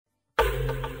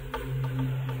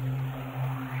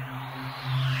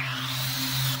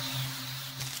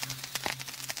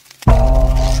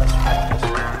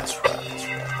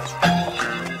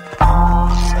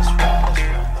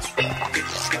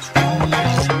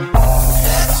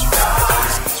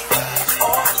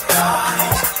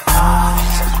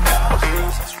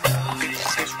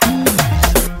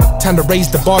time to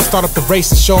raise the bar, start up the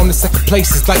race and show him the second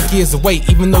place is like years away.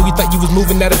 Even though you thought you was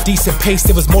moving at a decent pace,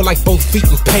 it was more like both feet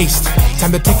and paced.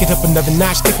 Time to take it up another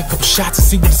notch, take a couple shots and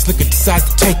see where this liquor decides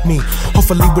to take me.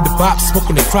 Hopefully with the bop,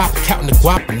 smoking the crop, counting the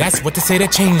guap, and that's what they say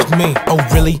that changed me. Oh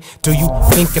really? Do you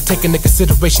think I take into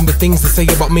consideration the things they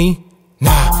say about me?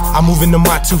 Nah, I'm moving on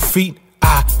my 2 feet.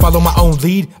 I follow my own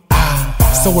lead.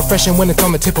 So refreshing when it's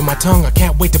on the tip of my tongue. I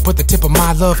can't wait to put the tip of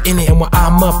my love in it. And when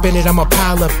I'm up in it, I'ma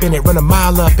pile up in it, run a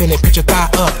mile up in it, pitch your thigh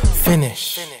up,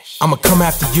 finish. I'ma come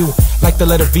after you, like the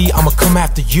letter V, I'ma come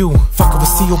after you. Fuck it with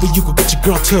C.O.B, you go get your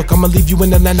girl took. I'ma leave you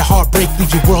in the land of heartbreak,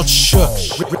 leave your world shook.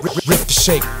 Rip the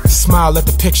shake, smile, let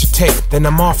the picture take. Then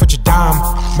I'm off with your dime.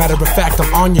 Matter of fact,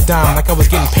 I'm on your dime, like I was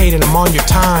getting paid and I'm on your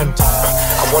time.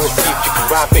 I wanna see if you can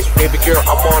ride it, baby girl,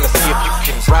 I wanna see if you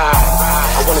can ride.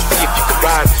 I wanna see if you can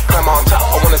ride, climb on top,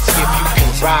 I wanna see if you can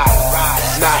ride.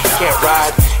 Nah, he can't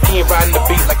ride, he ain't riding the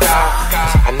beat like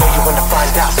I know you wanna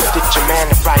find out, so did your man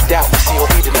and find out,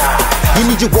 C.O.B tonight. You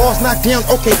need your walls knocked down,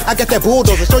 okay, I got that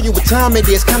bulldozer. Show you what time it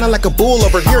is, kinda like a bull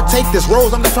over. Here, take this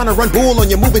rose, I'm not trying to run bull on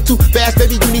you. Moving too fast,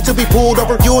 baby, you need to be pulled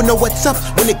over. You'll know what's up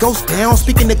when it goes down.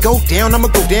 Speaking to go down, I'ma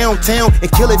go downtown and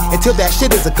kill it until that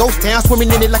shit is a ghost town. Swimming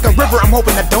in it like a river, I'm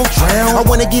hoping I don't drown. I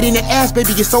wanna get in the ass,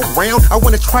 baby, you're so round. I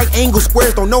wanna triangle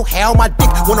squares, don't know how. My dick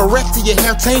wanna wreck till your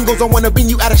hair tangles. I wanna bring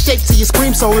you out of shape till you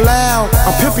scream so loud.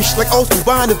 I'm pimpish like old school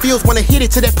buying the fields. Wanna hit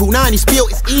it to that Punani spill.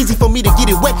 It's easy for me to get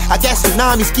it wet, I got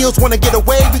tsunami skills. Wanna get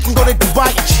away, we can go to Dubai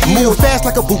and chill. Move fast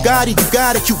like a Bugatti, you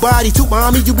got a cute body too,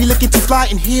 mommy. You be looking too fly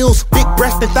in heels. Big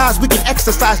breasts and thighs, we can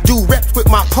exercise. Do reps with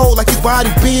my pole like you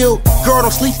body build. Girl,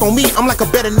 don't sleep on me, I'm like a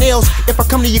bed of nails. If I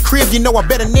come to your crib, you know I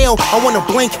better nail. I wanna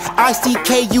blink,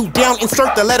 I-C-K-U down,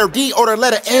 insert the letter D or the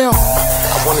letter L.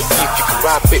 I wanna see if you can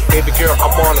ride it, baby girl, I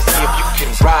wanna see if you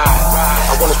can ride.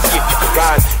 I wanna see if you can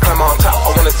ride, climb on top, I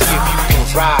wanna see if you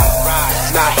can ride.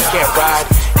 Nah, he can't ride,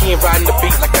 he ain't riding the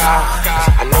beat like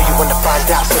I know you wanna find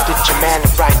out, so did your man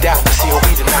and find out,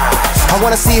 C.O.B tonight. I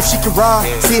wanna see if she can ride,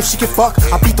 see if she can fuck.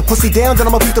 I beat the pussy down, then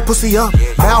I'ma beat the pussy up.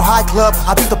 Mile High Club,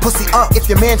 I beat the pussy up. If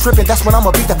your man tripping, that's when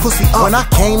I'ma beat that pussy up. When I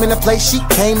came in the place, she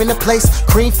came in the place.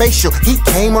 Cream facial, he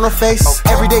came on her face.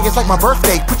 Every day is like my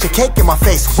birthday, put your cake in my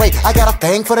face. Wait, I got a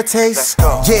thing for the taste.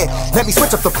 Yeah, let me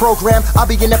switch up the program. I'll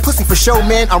be in that pussy for show,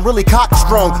 man. I'm really cock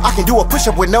strong. I can do a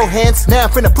push-up with no hands. Now I'm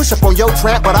finna push up on your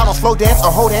tramp, but I don't slow dance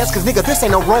or hold hands. Cause nigga, this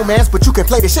ain't no romance, but you can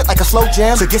play this shit like a slow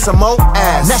jam to get some more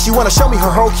ass. Now she wanna show me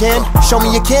her whole can. Show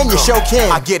me you can, you show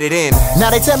can. I get it in.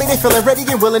 Now they tell me they feeling ready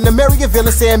and willing to marry a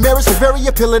villain, saying marriage is very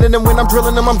appealing. And then when I'm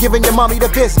drilling them, I'm giving your mommy the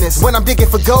business. When I'm digging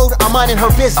for gold, I'm minding her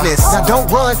business. Now don't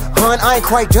run, hun, I ain't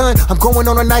quite done. I'm going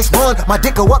on a nice run. My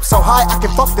dick go up so high, I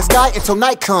can fuck the sky until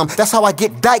night come. That's how I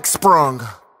get dyke sprung.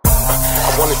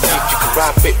 I wanna see if you can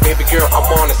ride it, baby girl, I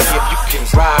wanna see if you can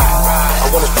ride. I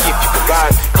wanna see if you can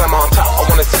ride, climb on top, I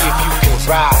wanna see if you can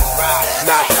ride.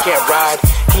 Nah, he can't ride,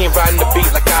 he ain't riding the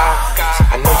beat like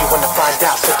I know you wanna find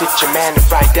out, so did your man and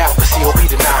find out, C.O.B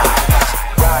tonight.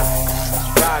 Ride,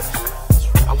 ride.